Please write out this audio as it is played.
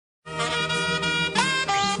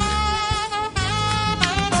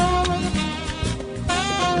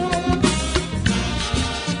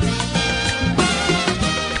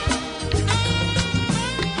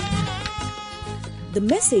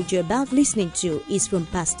message you're about listening to is from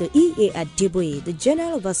Pastor E.A. Adeboye, the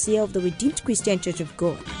General Overseer of the Redeemed Christian Church of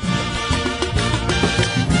God.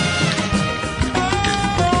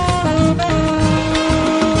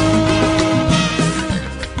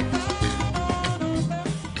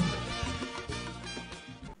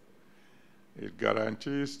 It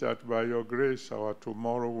guarantees that by your grace, our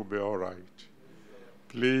tomorrow will be all right.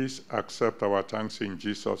 Please accept our thanks in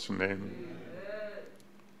Jesus' name.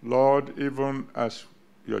 Lord, even as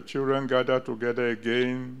your children gather together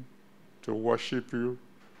again to worship you,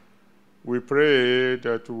 we pray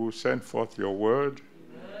that you will send forth your word,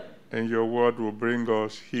 and your word will bring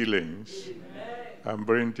us healings and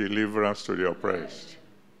bring deliverance to the oppressed.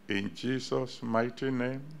 In Jesus' mighty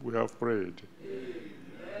name we have prayed.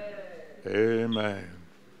 Amen.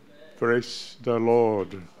 Praise the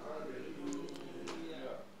Lord.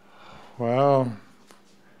 Well,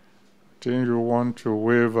 I think you want to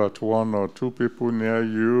wave at one or two people near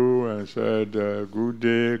you and said, good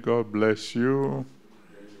day, God bless you.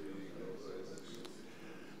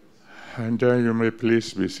 And then you may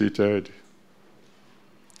please be seated.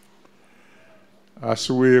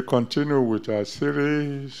 As we continue with our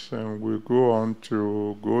series and we go on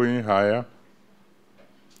to Going Higher,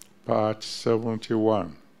 Part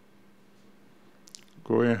 71.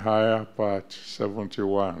 Going Higher, Part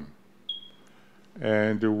 71.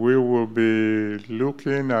 And we will be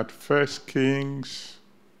looking at 1 Kings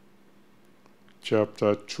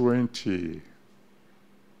chapter 20.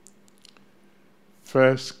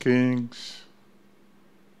 1 Kings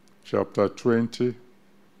chapter 20.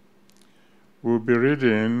 We'll be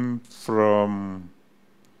reading from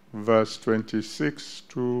verse 26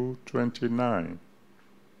 to 29.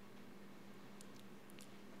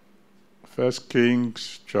 1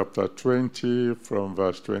 Kings chapter 20 from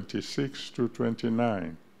verse 26 to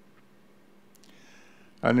 29.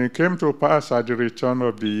 And it came to pass at the return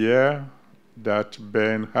of the year that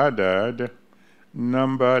Ben-Hadad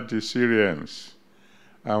numbered the Syrians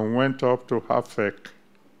and went up to Aphek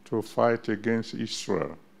to fight against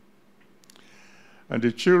Israel. And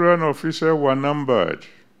the children of Israel were numbered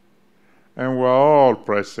and were all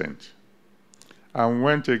present and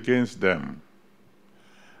went against them.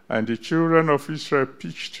 And the children of Israel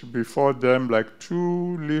pitched before them like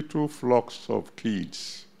two little flocks of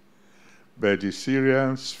kids. But the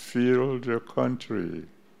Syrians filled the country.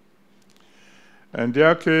 And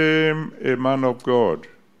there came a man of God,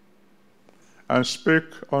 and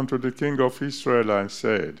spake unto the king of Israel, and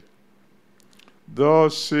said,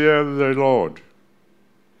 Thus saith the Lord,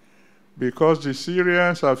 because the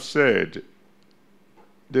Syrians have said,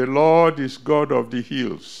 The Lord is God of the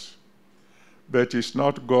hills, but is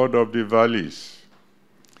not God of the valleys.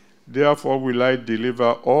 Therefore will I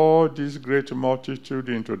deliver all this great multitude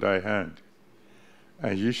into thy hand,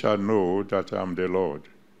 and ye shall know that I am the Lord.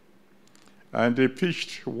 And they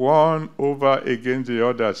pitched one over against the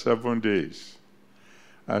other 7 days.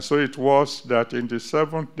 And so it was that in the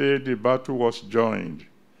 7th day the battle was joined,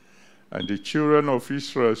 and the children of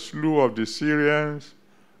Israel slew of the Syrians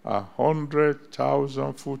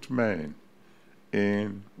 100,000 footmen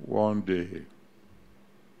in 1 day.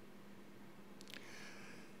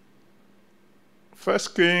 1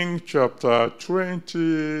 Kings chapter 20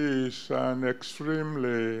 is an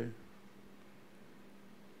extremely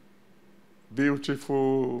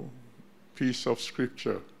beautiful piece of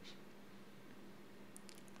scripture.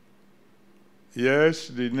 Yes,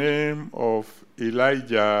 the name of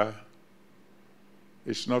Elijah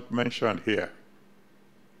is not mentioned here,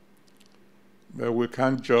 but we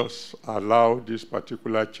can't just allow this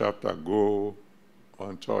particular chapter go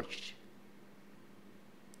untouched.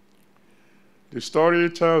 The story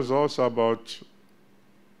tells us about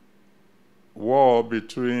war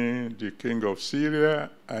between the king of Syria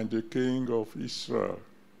and the king of Israel.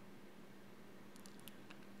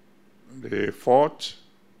 They fought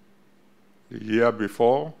the year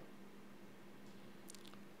before,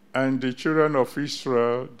 and the children of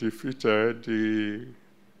Israel defeated the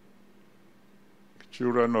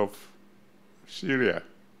children of Syria.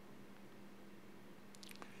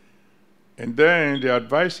 And then the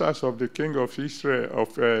advisors of the king of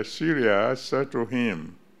Syria said to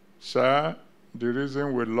him, Sir, the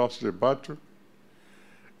reason we lost the battle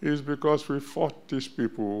is because we fought these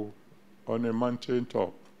people on a mountain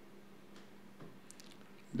top.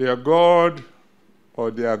 Their God or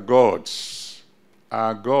their gods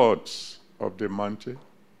are gods of the mountain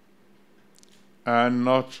and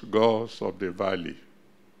not gods of the valley.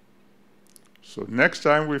 So next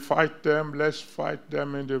time we fight them, let's fight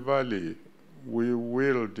them in the valley. We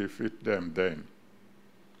will defeat them then.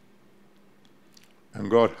 And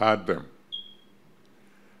God had them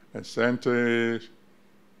and sent a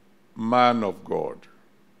man of God,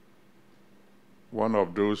 one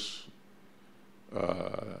of those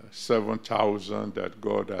 7,000 that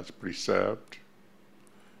God has preserved,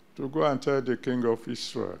 to go and tell the king of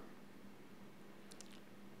Israel.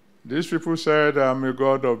 These people said, I'm a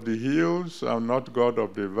God of the hills, I'm not God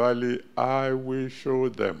of the valley. I will show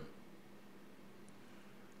them.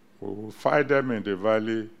 We will fight them in the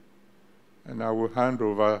valley, and I will hand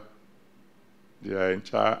over their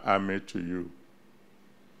entire army to you.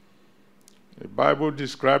 The Bible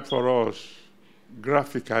described for us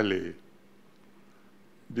graphically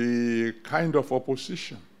the kind of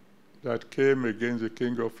opposition that came against the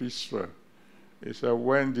king of Israel. It said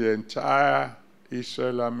when the entire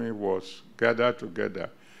Israel army was gathered together,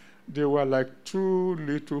 they were like two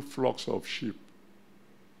little flocks of sheep.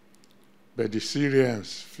 But the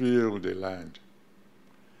Syrians filled the land.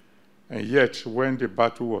 And yet, when the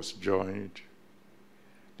battle was joined,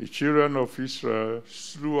 the children of Israel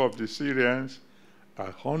slew of the Syrians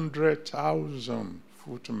 100,000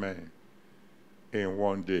 footmen in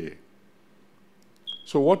one day.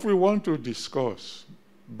 So what we want to discuss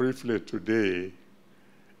briefly today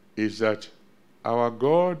is that our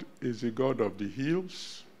God is the God of the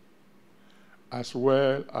hills as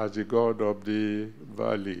well as the God of the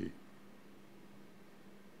valley.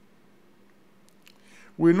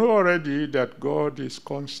 We know already that God is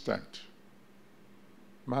constant.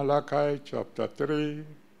 Malachi chapter 3,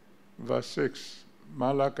 verse 6.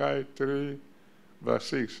 Malachi 3, verse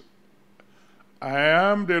 6. I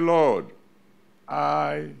am the Lord,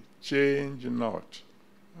 I change not.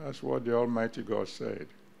 That's what the Almighty God said.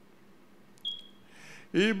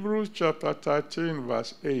 Hebrews chapter 13,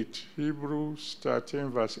 verse 8. Hebrews 13,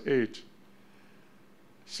 verse 8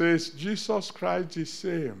 says, Jesus Christ is the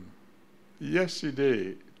same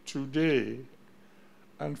yesterday, today,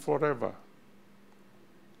 and forever.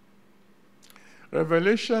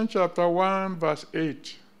 Revelation chapter 1, verse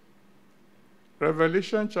 8.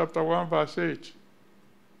 Revelation chapter 1, verse 8.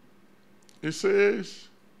 It says,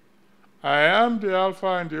 I am the Alpha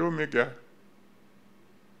and the Omega,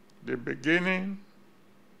 the beginning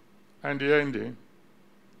and the ending,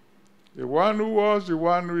 the one who was, the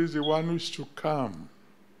one who is, the one who is to come,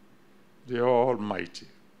 the Almighty.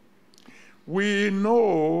 We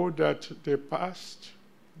know that the past,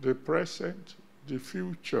 the present, the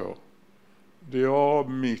future, they all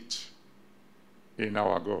meet in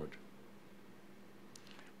our God.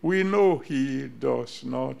 We know he does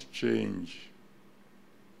not change.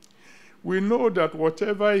 We know that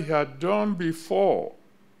whatever he had done before,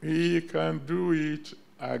 he can do it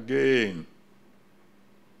again.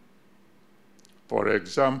 For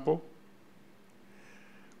example,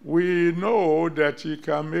 we know that he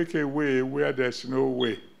can make a way where there's no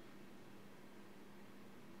way.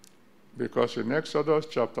 Because in Exodus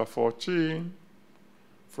chapter 14,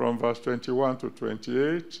 from verse 21 to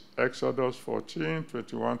 28, Exodus 14,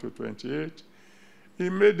 21 to 28, he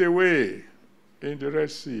made a way in the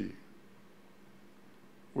Red Sea.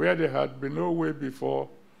 Where there had been no way before,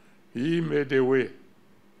 he made a way.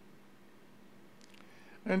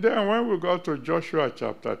 And then when we go to Joshua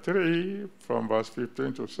chapter 3, from verse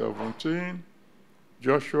 15 to 17,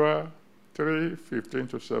 Joshua 3, 15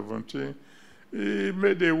 to 17, he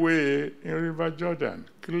made a way in River Jordan,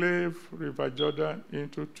 clave River Jordan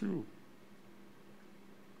into two.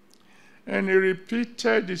 And he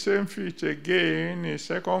repeated the same feat again in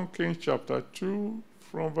 2 Kings chapter 2,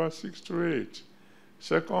 from verse 6 to 8.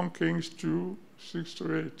 2 Kings 2, 6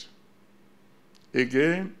 to 8.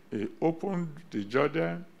 Again, he opened the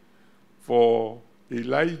Jordan for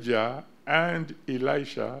Elijah and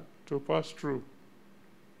Elisha to pass through.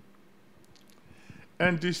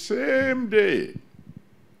 And the same day,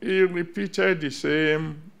 he repeated the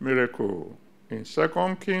same miracle in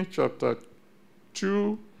 2 Kings chapter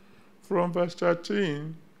 2, from verse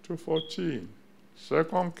 13 to 14.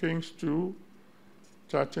 2 Kings 2,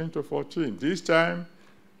 13 to 14. This time,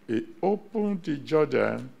 he opened the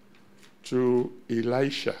Jordan to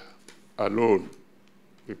Elisha alone,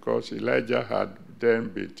 because Elijah had then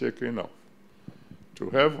been taken up to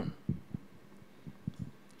heaven.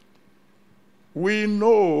 We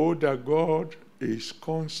know that God is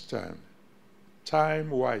constant,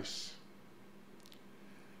 time-wise.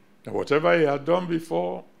 And whatever he had done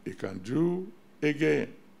before, he can do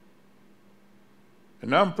again.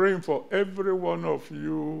 And I'm praying for every one of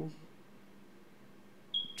you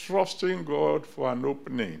trusting God for an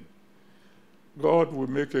opening. God will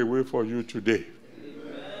make a way for you today.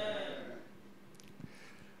 Amen.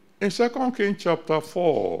 In 2 Kings chapter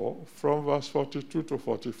 4, from verse 42 to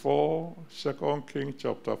 44, 2 Kings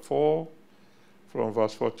chapter 4, from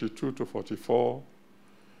verse 42 to 44,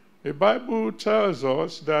 the Bible tells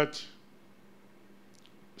us that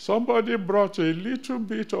somebody brought a little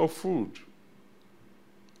bit of food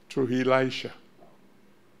to Elisha.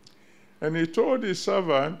 And he told his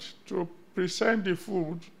servant to present the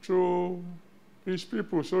food to his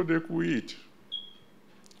people so they could eat.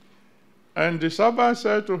 And the servant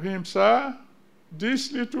said to him, "Sir,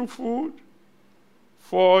 this little food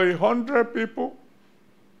for 100 people?"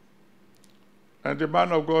 And the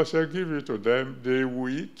man of God said, "Give it to them. They will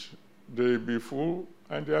eat, they will be full,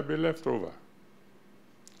 and there will be left over."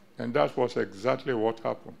 And that was exactly what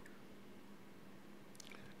happened.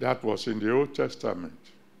 That was in the Old Testament.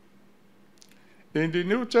 In the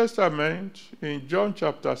New Testament, in John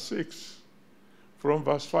chapter 6, from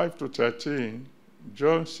verse 5 to 13,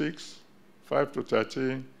 John 6, 5 to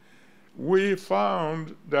 13, we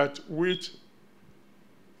found that with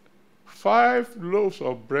 5 loaves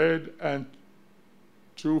of bread and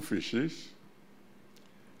 2 fishes,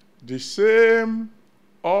 the same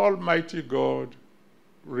Almighty God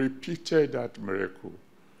repeated that miracle.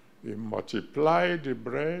 He multiplied the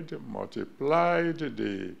bread, multiplied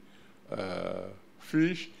the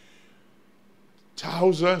fish,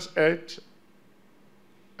 thousands ate,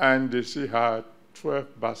 and they still had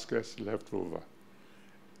 12 baskets left over.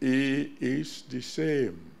 He is the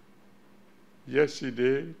same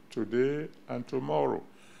yesterday, today, and tomorrow.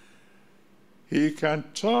 He can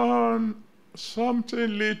turn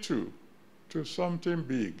something little to something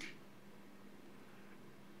big.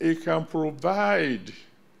 He can provide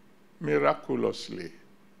miraculously.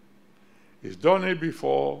 He's done it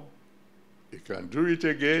before. He can do it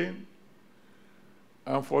again.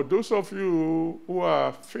 And for those of you who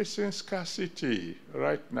are facing scarcity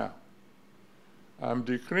right now, I'm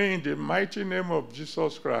decreeing the mighty name of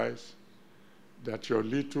Jesus Christ that your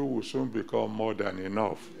little will soon become more than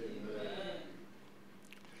enough. Amen.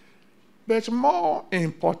 But more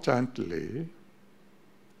importantly,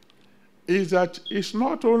 is that it's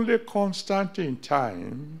not only constant in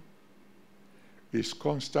time, it's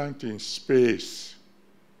constant in space.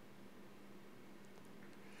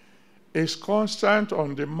 It's constant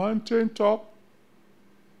on the mountaintop.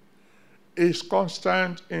 It's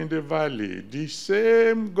constant in the valley. The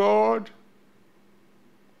same God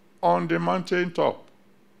on the mountaintop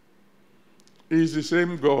is the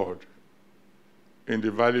same God in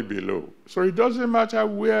the valley below. So it doesn't matter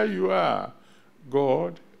where you are,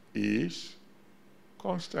 God is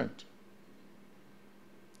constant.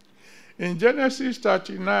 In Genesis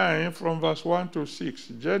 39, from verse 1 to 6,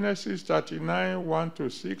 Genesis 39, 1 to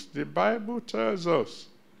 6, the Bible tells us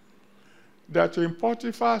that in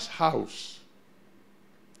Potiphar's house,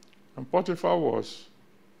 and Potiphar was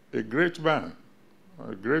a great man,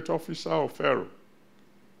 a great officer of Pharaoh.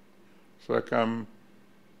 So I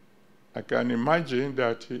can imagine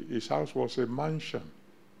that his house was a mansion.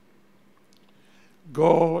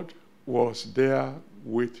 God was there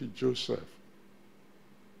with Joseph.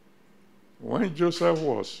 When Joseph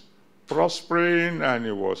was prospering and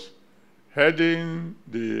he was heading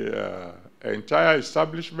the entire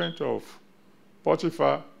establishment of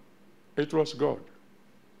Potiphar, it was God.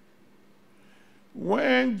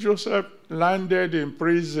 When Joseph landed in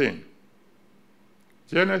prison,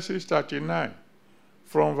 Genesis 39,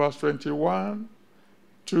 from verse 21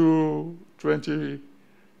 to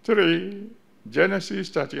 23, Genesis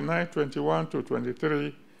 39, 21 to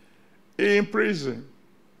 23, in prison,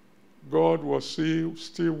 God was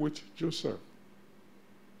still with Joseph.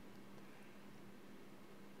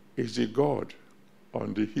 Is the God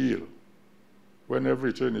on the hill when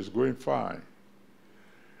everything is going fine.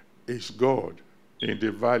 Is God in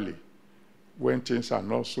the valley when things are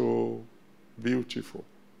not so beautiful.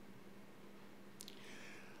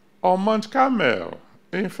 On Mount Carmel,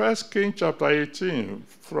 in 1 Kings chapter 18,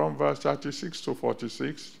 from verse 36 to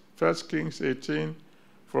 46, 1 Kings 18,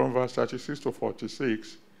 from verse 36 to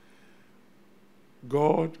 46,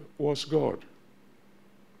 God was God.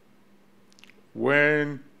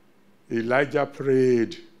 When Elijah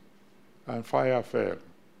prayed and fire fell.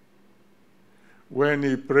 When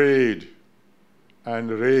he prayed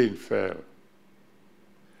and rain fell.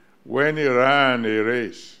 When he ran a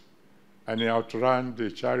race and he outran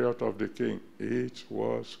the chariot of the king, it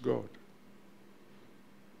was God.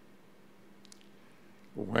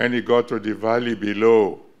 When he got to the valley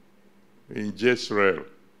below in Jezreel,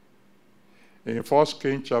 in 1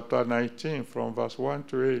 Kings chapter 19, from verse 1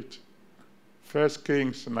 to 8, 1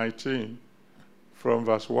 Kings 19, from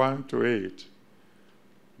verse 1 to 8,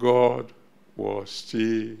 God was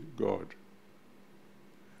still God.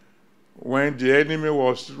 When the enemy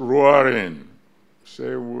was roaring,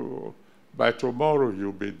 say, well, by tomorrow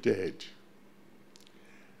you'll be dead.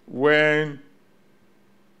 When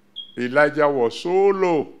Elijah was so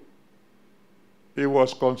low he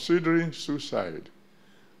was considering suicide,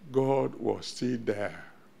 God was still there,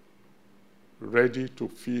 ready to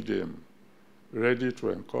feed him, ready to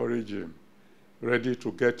encourage him, ready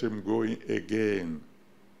to get him going again.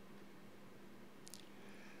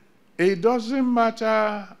 It doesn't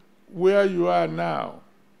matter where you are now.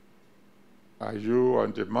 Are you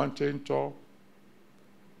on the mountaintop?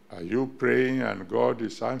 Are you praying and God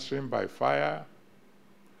is answering by fire?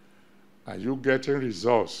 Are you getting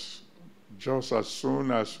results just as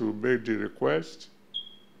soon as you make the request?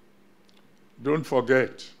 Don't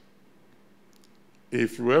forget,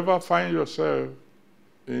 if you ever find yourself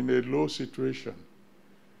in a low situation,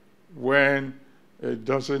 when it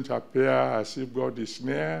doesn't appear as if God is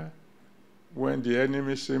near, when the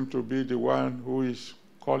enemy seems to be the one who is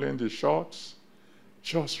calling the shots,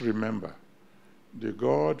 just remember, the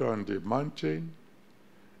God on the mountain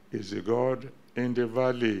is the God in the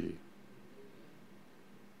valley.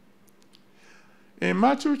 In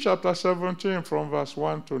Matthew chapter 17 from verse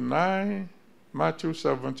 1 to 9, Matthew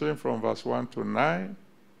 17 from verse 1 to 9,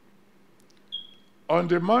 on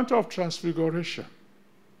the Mount of Transfiguration,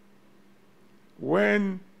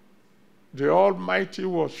 when the Almighty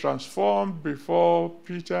was transformed before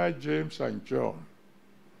Peter, James, and John,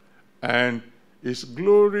 and his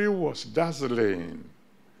glory was dazzling.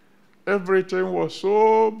 Everything was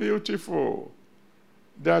so beautiful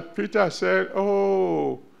that Peter said,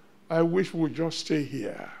 "Oh, I wish we'd just stay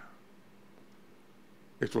here."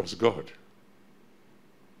 It was God.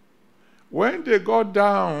 When they got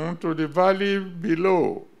down to the valley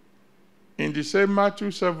below, in the same Matthew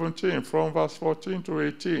 17 from verse 14 to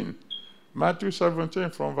 18, Matthew 17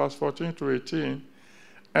 from verse 14 to 18,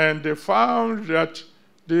 and they found that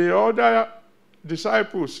the other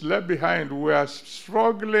disciples left behind were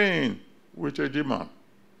struggling with a demon,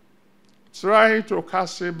 trying to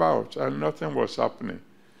cast him out, and nothing was happening.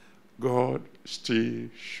 God still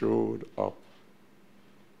showed up.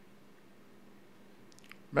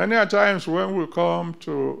 Many a times when we come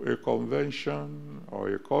to a convention or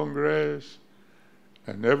a congress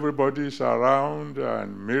and everybody's around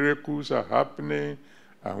and miracles are happening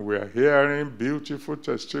and we are hearing beautiful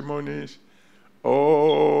testimonies,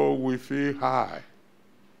 oh, we feel high.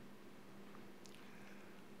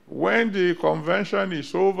 When the convention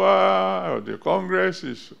is over or the congress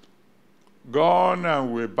is gone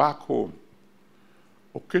and we're back home,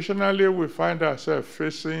 occasionally we find ourselves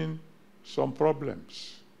facing some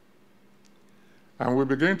problems. And we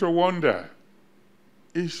begin to wonder,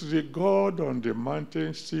 is the God on the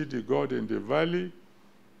mountain still the God in the valley?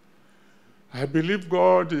 I believe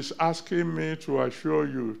God is asking me to assure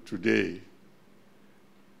you today,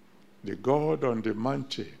 the God on the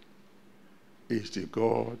mountain is the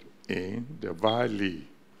God in the valley.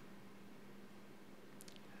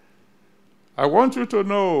 I want you to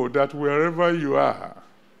know that wherever you are,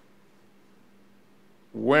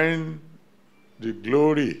 when the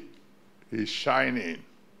glory is shining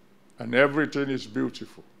and everything is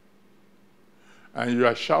beautiful, and you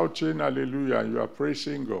are shouting hallelujah and you are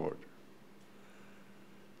praising God,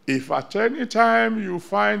 if at any time you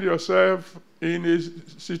find yourself in a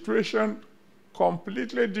situation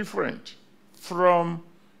completely different from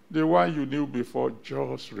the one you knew before,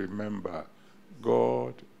 just remember,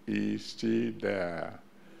 God is still there.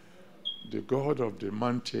 The God of the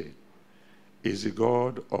mountain is the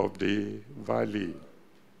God of the valley.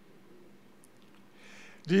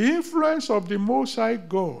 The influence of the Most High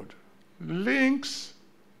God links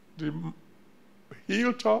the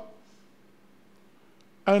hilltop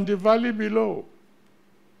and the valley below.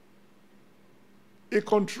 It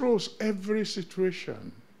controls every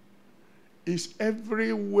situation. It's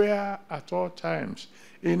everywhere at all times.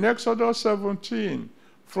 In Exodus 17,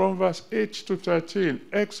 from verse 8 to 13,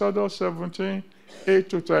 Exodus 17, 8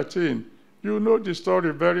 to 13, you know the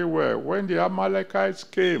story very well. When the Amalekites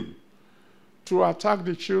came to attack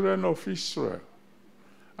the children of Israel,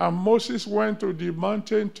 and Moses went to the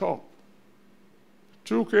mountaintop,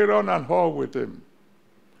 took Aaron and Hur with him,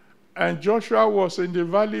 and Joshua was in the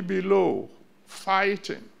valley below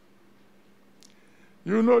fighting.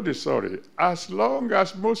 You know the story. As long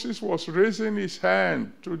as Moses was raising his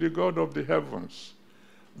hand to the God of the heavens,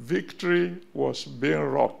 victory was being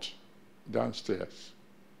wrought downstairs.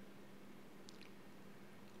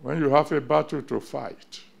 When you have a battle to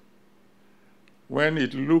fight, when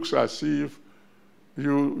it looks as if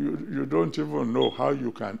you don't even know how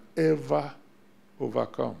you can ever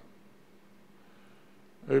overcome,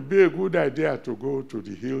 it'd be a good idea to go to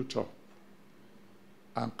the hilltop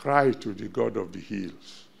and cry to the God of the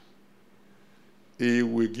hills. He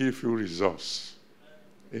will give you results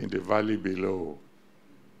in the valley below.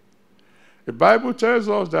 The Bible tells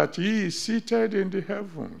us that he is seated in the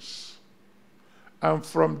heavens, and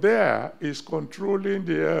from there is controlling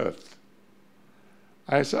the earth.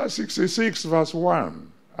 Isaiah 66 verse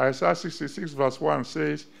 1. Isaiah 66 verse 1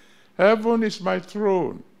 says, heaven is my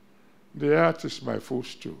throne, the earth is my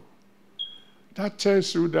footstool. That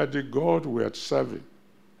tells you that the God we are serving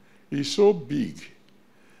is so big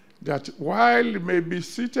that while he may be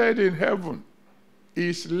seated in heaven,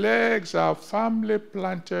 his legs are firmly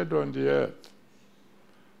planted on the earth.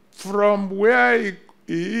 From where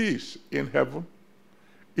he is in heaven,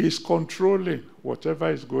 he's controlling whatever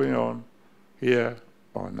is going on here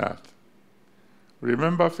on earth.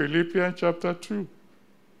 Remember Philippians chapter 2,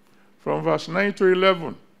 from verse 9 to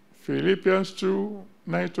 11. Philippians 2,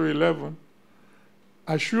 9 to 11,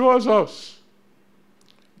 assures us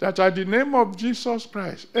that at the name of Jesus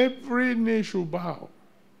Christ, every knee should bow,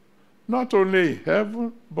 not only in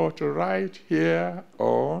heaven, but right here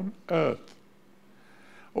on earth.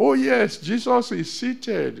 Oh yes, Jesus is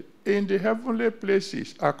seated in the heavenly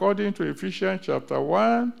places, according to Ephesians chapter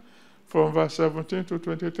 1, from verse 17 to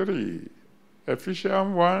 23.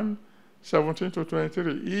 Ephesians 1, 17 to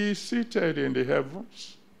 23. He is seated in the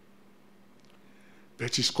heavens,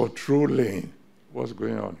 but he's controlling what's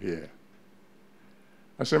going on here.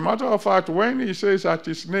 As a matter of fact, when he says at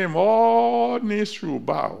his name, all knees should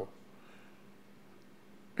bow,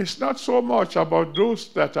 it's not so much about those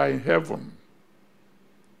that are in heaven.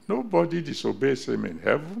 Nobody disobeys him in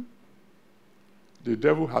heaven. The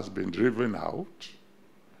devil has been driven out.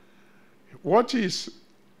 What he's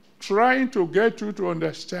trying to get you to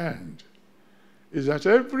understand is that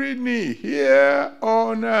every knee here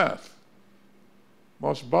on earth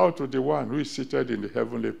must bow to the one who is seated in the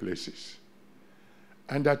heavenly places,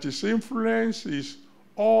 and that his influence is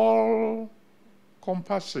all-compassing,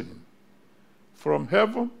 from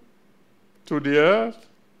heaven to the earth,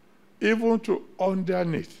 even to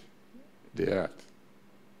underneath the earth.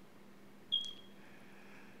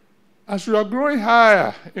 As you are growing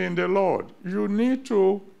higher in the Lord, you need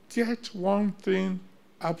to get one thing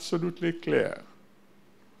absolutely clear.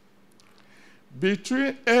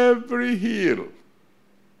 Between every hill,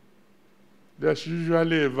 there's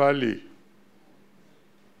usually a valley.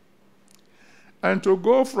 And to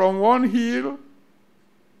go from one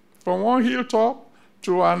hilltop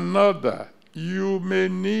to another, you may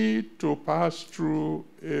need to pass through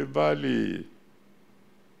a valley.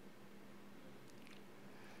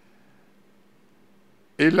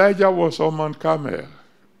 Elijah was on Mount Carmel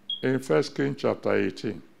in 1 Kings chapter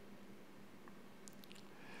 18.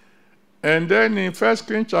 And then in 1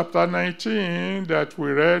 Kings chapter 19, that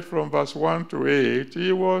we read from verse 1 to 8,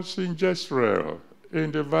 he was in Jezreel,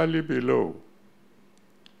 in the valley below.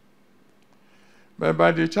 But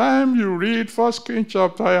by the time you read 1 Kings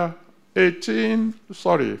chapter 19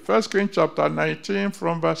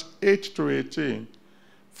 from verse 8 to 18,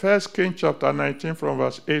 1 Kings chapter 19 from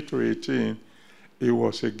verse 8 to 18, he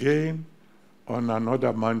was again on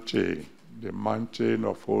another mountain, the mountain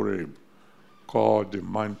of Horeb, called the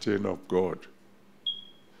mountain of God.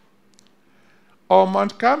 On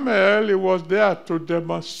Mount Carmel, he was there to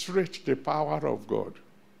demonstrate the power of God.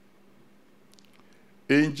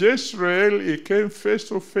 In Jezreel, he came face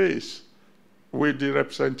to face with the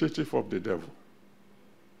representative of the devil.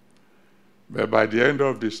 But by the end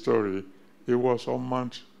of the story, he was on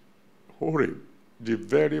Mount Horeb, the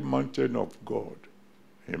very mountain of God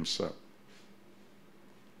himself.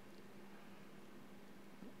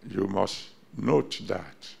 You must note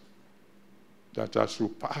that as you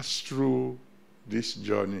pass through this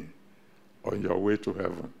journey on your way to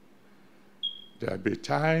heaven, there will be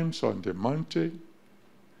times on the mountain,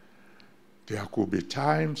 there could be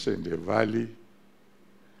times in the valley,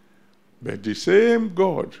 but the same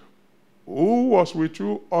God who was with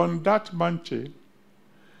you on that mountain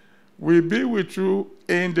will be with you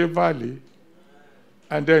in the valley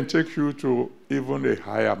and then take you to even a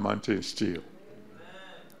higher mountain still.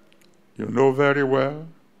 You know very well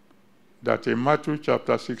that in Matthew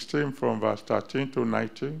chapter 16 from verse 13 to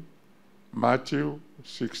 19, Matthew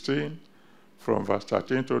 16 from verse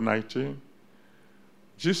 13 to 19,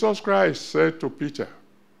 Jesus Christ said to Peter,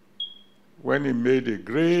 when he made a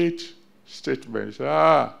great statement, he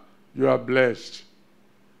said, you are blessed.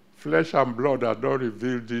 Flesh and blood have not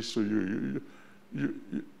revealed this to you.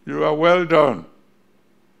 You are well done.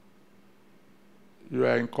 You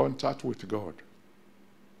are in contact with God.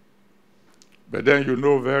 But then you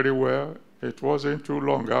know very well, it wasn't too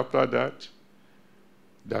long after that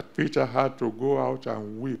Peter had to go out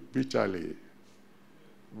and weep bitterly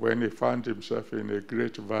when he found himself in a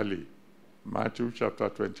great valley. Matthew chapter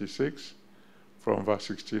 26, from verse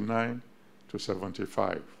 69 to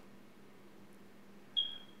 75.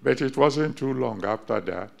 But it wasn't too long after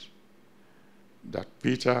that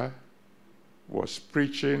Peter was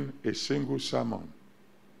preaching a single sermon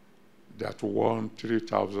that won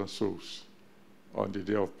 3,000 souls on the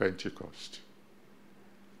day of Pentecost.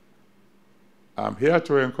 I'm here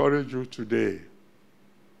to encourage you today,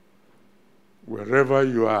 wherever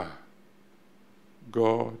you are,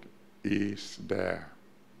 God is there.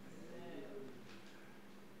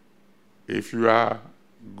 If you are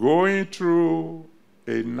going through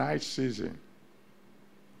a night season,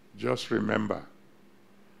 just remember,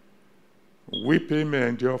 weeping may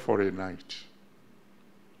endure for a night,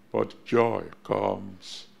 but joy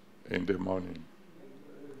comes in the morning.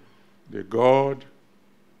 The God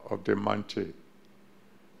of the mountain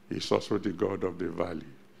is also the God of the valley.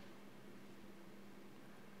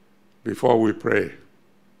 Before we pray,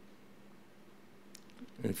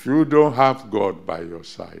 if you don't have God by your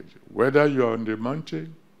side, whether you're on the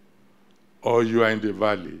mountain or you are in the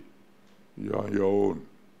valley, you're on your own.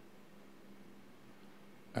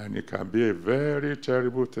 And it can be a very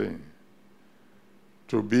terrible thing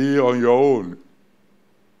to be on your own,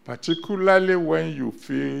 particularly when you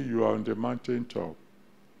feel you are on the mountaintop,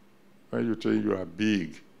 when you think you are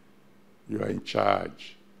big, you are in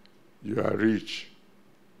charge, you are rich,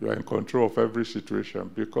 you are in control of every situation,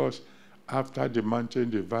 because after the mountain,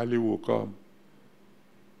 the valley will come.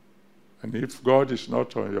 And if God is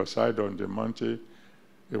not on your side on the mountain,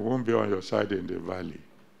 He won't be on your side in the valley.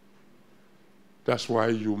 That's why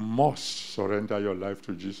you must surrender your life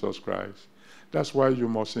to Jesus Christ. That's why you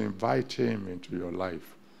must invite Him into your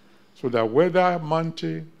life, so that whether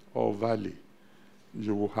mountain or valley,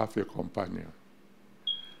 you will have a companion.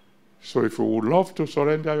 So if you would love to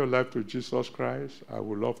surrender your life to Jesus Christ, I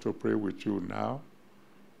would love to pray with you now.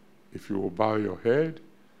 If you will bow your head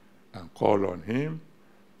and call on Him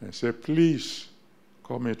and say, please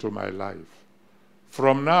come into my life.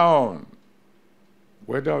 From now on,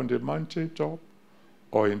 whether on the mountaintop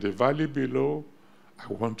or in the valley below,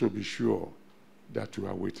 I want to be sure that you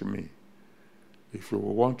are with me. If you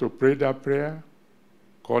want to pray that prayer,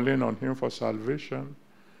 calling on Him for salvation,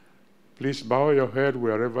 please bow your head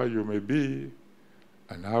wherever you may be,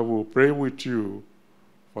 and I will pray with you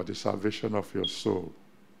for the salvation of your soul.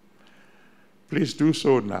 Please do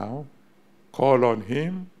so now. Call on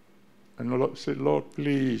Him and say, Lord,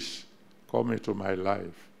 please come into my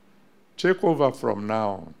life. Take over from now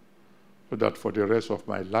on, so that for the rest of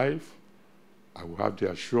my life, I will have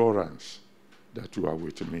the assurance that you are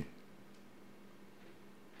with me.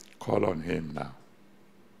 Call on Him now.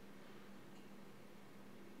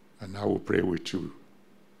 And I will pray with you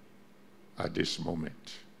at this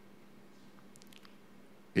moment.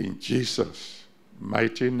 In Jesus'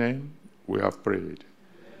 mighty name, we have prayed.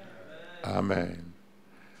 Amen.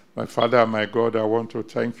 My Father, my God, I want to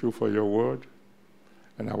thank you for your word.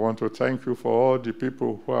 And I want to thank you for all the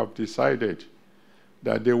people who have decided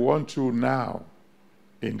that they want to now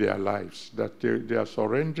in their lives, that they are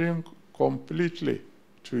surrendering completely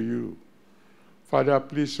to you. Father,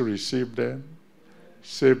 please receive them.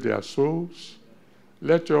 Save their souls.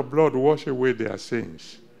 Let your blood wash away their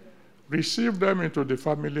sins. Receive them into the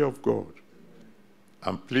family of God.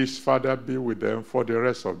 And please, Father, be with them for the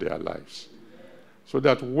rest of their lives. So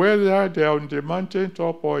that whether they are on the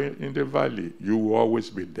mountaintop or in the valley, you will always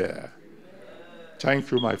be there. Thank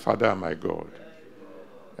you, my Father and my God.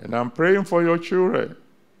 And I'm praying for your children.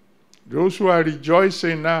 Those who are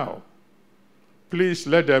rejoicing now, please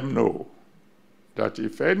let them know that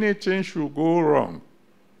if anything should go wrong,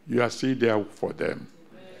 you are still there for them.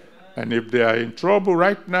 And if they are in trouble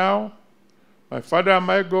right now, my Father and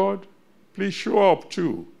my God, please show up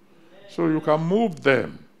too, so you can move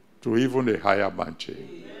them to even a higher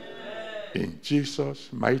mountain. In Jesus'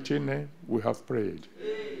 mighty name, we have prayed.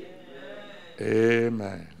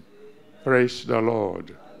 Amen. Praise the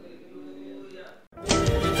Lord.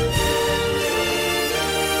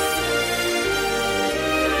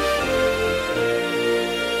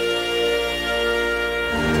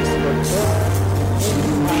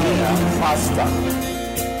 Faster.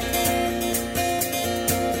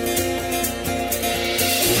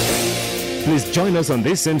 Please join us on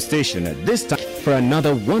this same station at this time for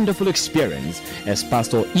another wonderful experience as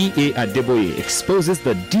Pastor E.A. Adeboye exposes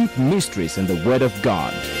the deep mysteries in the Word of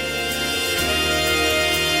God.